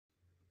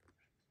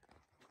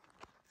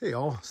Hey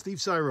all, Steve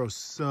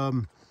Cyros.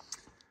 I'm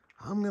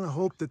gonna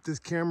hope that this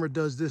camera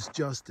does this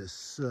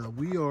justice.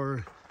 We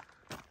are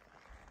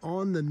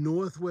on the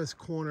northwest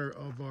corner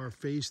of our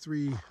phase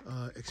 3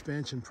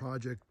 expansion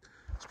project,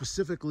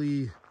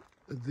 specifically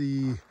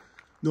the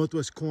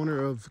northwest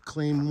corner of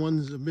claim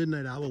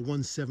Midnight Owl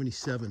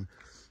 177,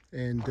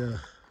 and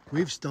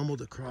we've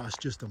stumbled across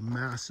just a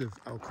massive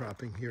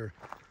outcropping here.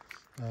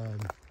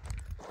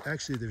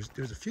 Actually,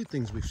 there's a few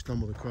things we've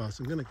stumbled across.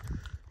 I'm gonna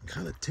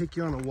kind of take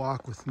you on a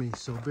walk with me,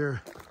 so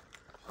bear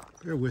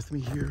with me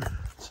here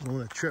so I don't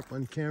want to trip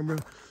on camera.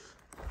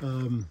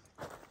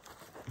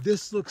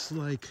 This looks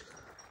like,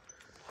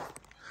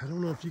 I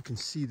don't know if you can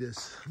see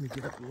this. Let me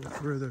get up a little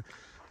further.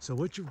 So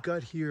what you've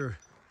got here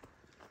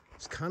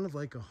is kind of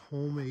like a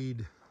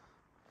homemade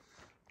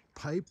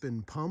pipe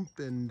and pump,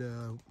 and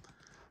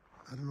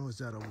I don't know, is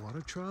that a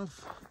water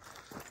trough?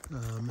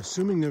 I'm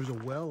assuming there's a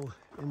well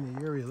in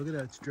the area. Look at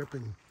that, it's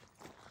dripping.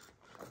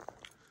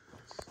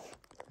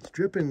 It's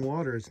dripping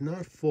water. It's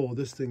not full.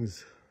 This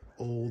thing's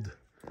old.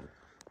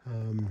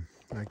 In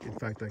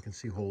fact, I can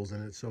see holes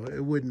in it, so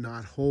it would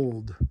not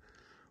hold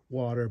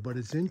water. But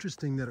it's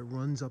interesting that it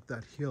runs up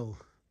that hill.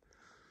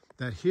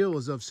 That hill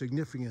is of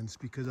significance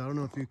because I don't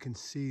know if you can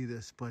see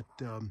this, but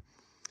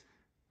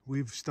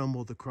we've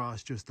stumbled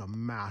across just a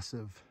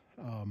massive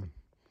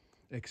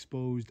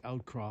exposed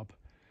outcrop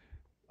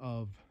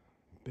of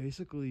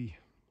basically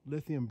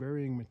lithium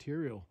bearing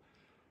material.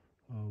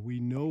 We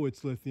know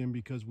it's lithium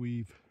because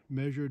we've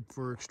measured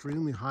for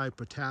extremely high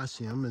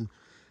potassium, and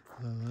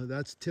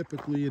that's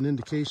typically an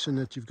indication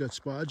that you've got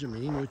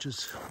spodumene, which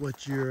is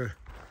what you're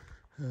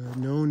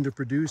known to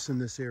produce in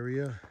this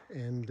area,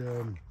 and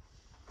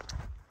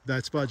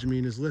that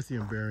spodumene is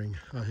lithium bearing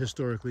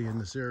historically in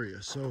this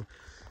area. So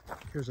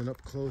here's an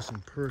up close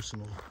and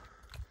personal.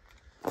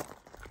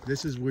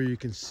 This is where you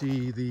can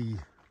see the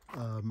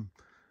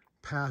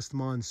past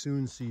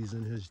monsoon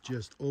season has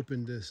just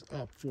opened this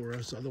up for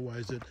us.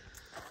 Otherwise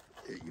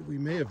we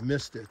may have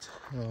missed it.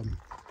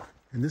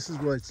 And this is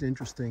what's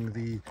interesting.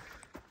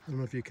 I don't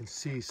know if you can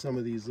see some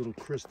of these little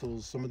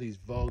crystals, some of these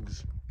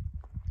vugs.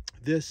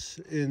 This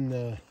in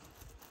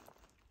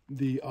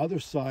the other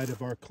side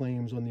of our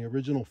claims on the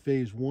original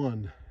phase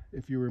 1,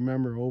 if you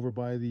remember, over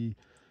by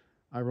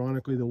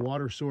ironically the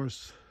water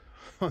source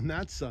on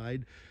that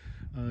side,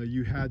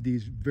 you had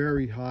these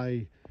very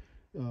high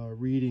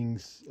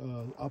readings,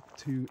 up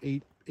to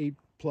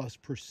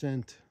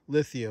 8+%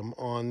 lithium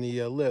on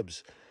the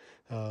libs.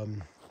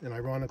 And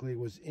ironically, it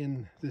was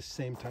in this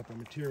same type of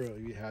material.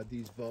 You had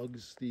these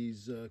vugs,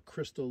 these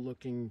crystal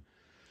looking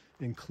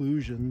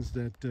inclusions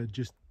that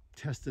just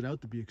tested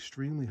out to be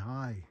extremely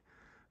high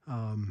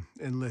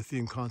in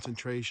lithium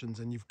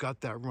concentrations, and you've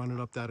got that running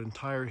up that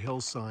entire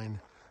hillside.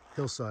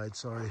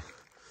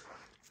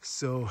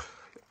 So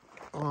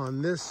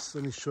on this,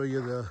 let me show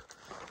you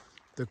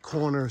the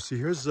corner. So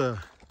here's the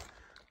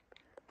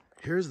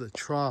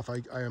trough.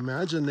 I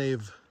imagine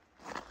they've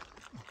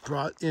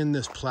brought in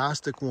this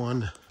plastic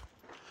one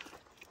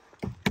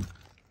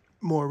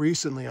more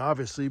recently,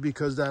 obviously,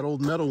 because that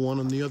old metal one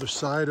on the other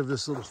side of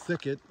this little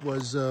thicket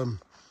was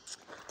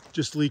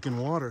just leaking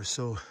water.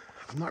 So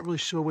I'm not really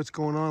sure what's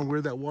going on,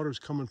 where that water is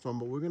coming from,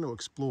 but we're going to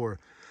explore.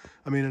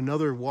 I mean,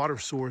 another water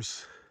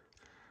source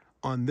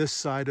on this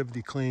side of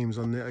the claims,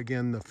 on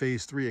again, the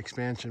phase 3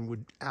 expansion,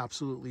 would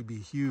absolutely be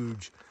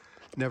huge.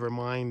 Never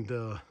mind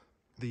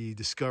the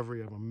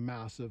discovery of a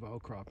massive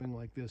outcropping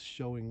like this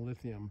showing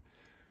lithium.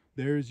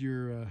 There's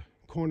your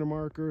corner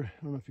marker.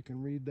 I don't know if you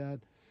can read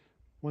that.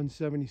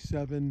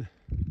 177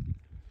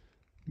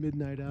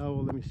 Midnight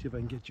Owl. Let me see if I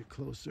can get you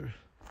closer.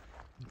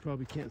 You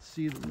probably can't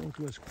see the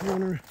northwest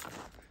corner.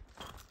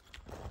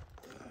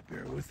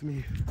 Bear with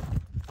me.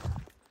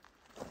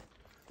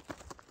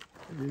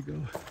 There you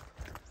go.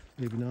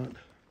 Maybe not.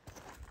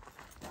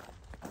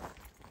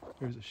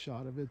 There's a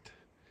shot of it.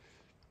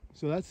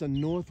 So that's the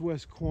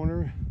northwest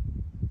corner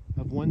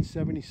of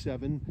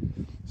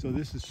 177. So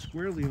this is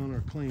squarely on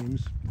our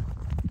claims,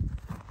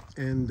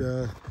 and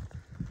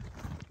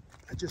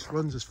it just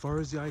runs as far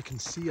as the eye can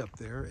see up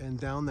there and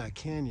down that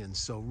canyon.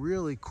 So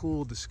really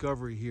cool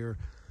discovery here.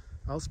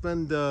 I'll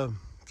spend a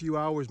few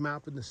hours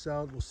mapping this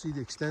out. We'll see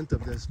the extent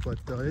of this, but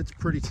it's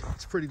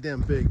pretty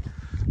damn big.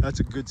 That's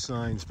a good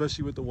sign,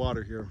 especially with the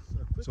water here.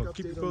 So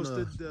keep you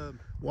posted.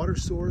 Water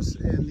source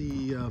and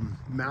the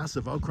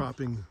massive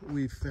outcropping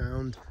we've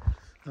found.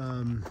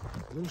 A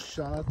little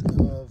shot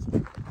of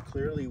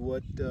clearly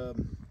what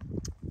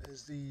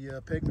is the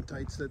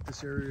pegmatites that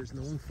this area is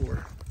known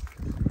for.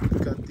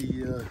 We've got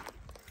the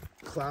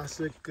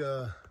classic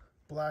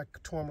black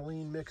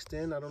tourmaline mixed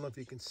in. I don't know if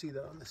you can see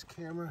that on this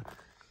camera.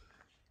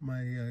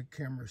 My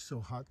camera is so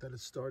hot that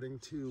it's starting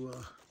to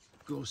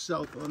go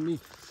south on me.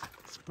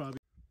 It's probably...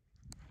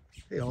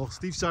 Hey all,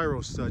 Steve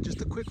Cyros.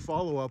 Just a quick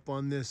follow-up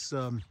on this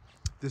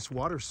this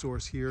water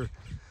source here.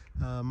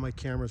 My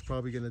camera is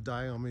probably going to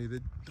die on me.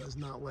 That does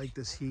not like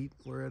this heat.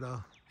 We're at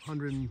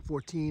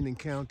 114 and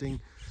counting.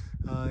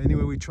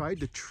 Anyway, we tried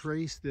to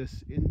trace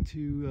this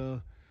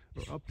into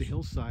or up the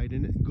hillside,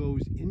 and it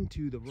goes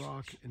into the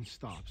rock and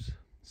stops.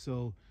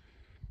 So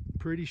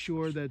Pretty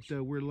sure that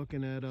we're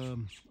looking at a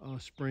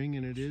spring,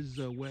 and it is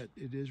wet.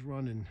 It is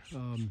running.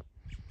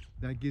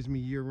 That gives me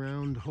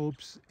year-round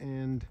hopes,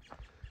 and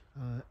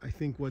I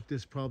think what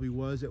this probably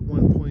was at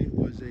one point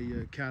was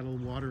a cattle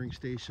watering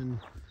station.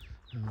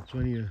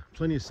 Plenty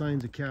of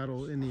signs of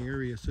cattle in the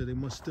area, so they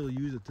must still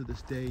use it to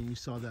this day. You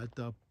saw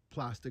that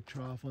plastic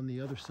trough on the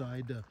other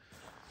side.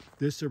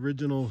 This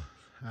original,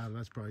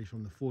 that's probably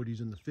from the 40s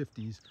and the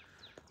 50s.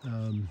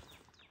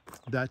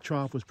 That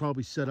trough was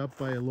probably set up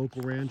by a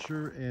local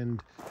rancher,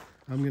 and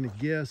I'm gonna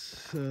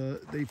guess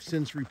they've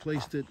since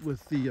replaced it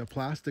with the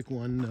plastic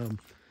one,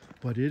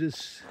 but it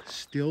is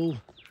still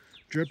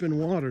dripping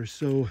water.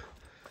 So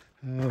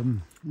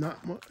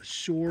not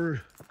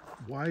sure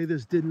why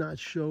this did not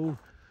show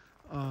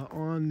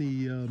on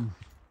the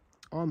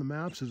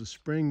maps as a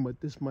spring, but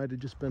this might have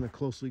just been a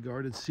closely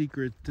guarded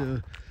secret,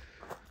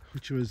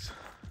 which was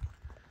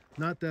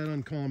not that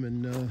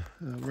uncommon.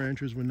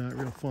 Ranchers were not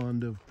real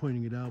fond of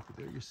pointing it out, but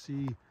there you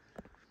see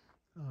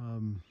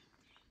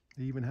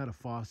they even had a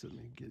faucet.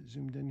 Let me get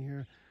zoomed in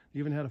here. They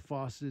even had a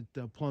faucet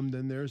plumbed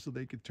in there so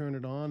they could turn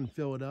it on and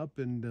fill it up,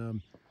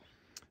 and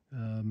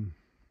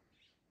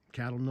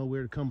cattle know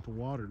where to come for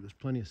water. There's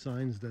plenty of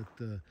signs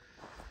that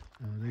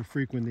they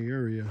frequent the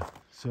area.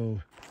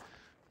 So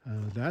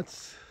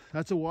that's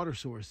a water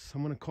source.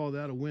 I'm going to call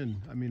that a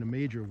win. I mean, a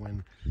major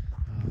win.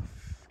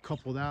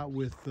 Couple that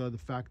with the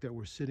fact that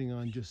we're sitting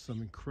on just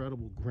some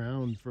incredible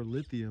ground for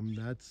lithium.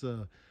 That's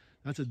a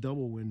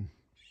double win.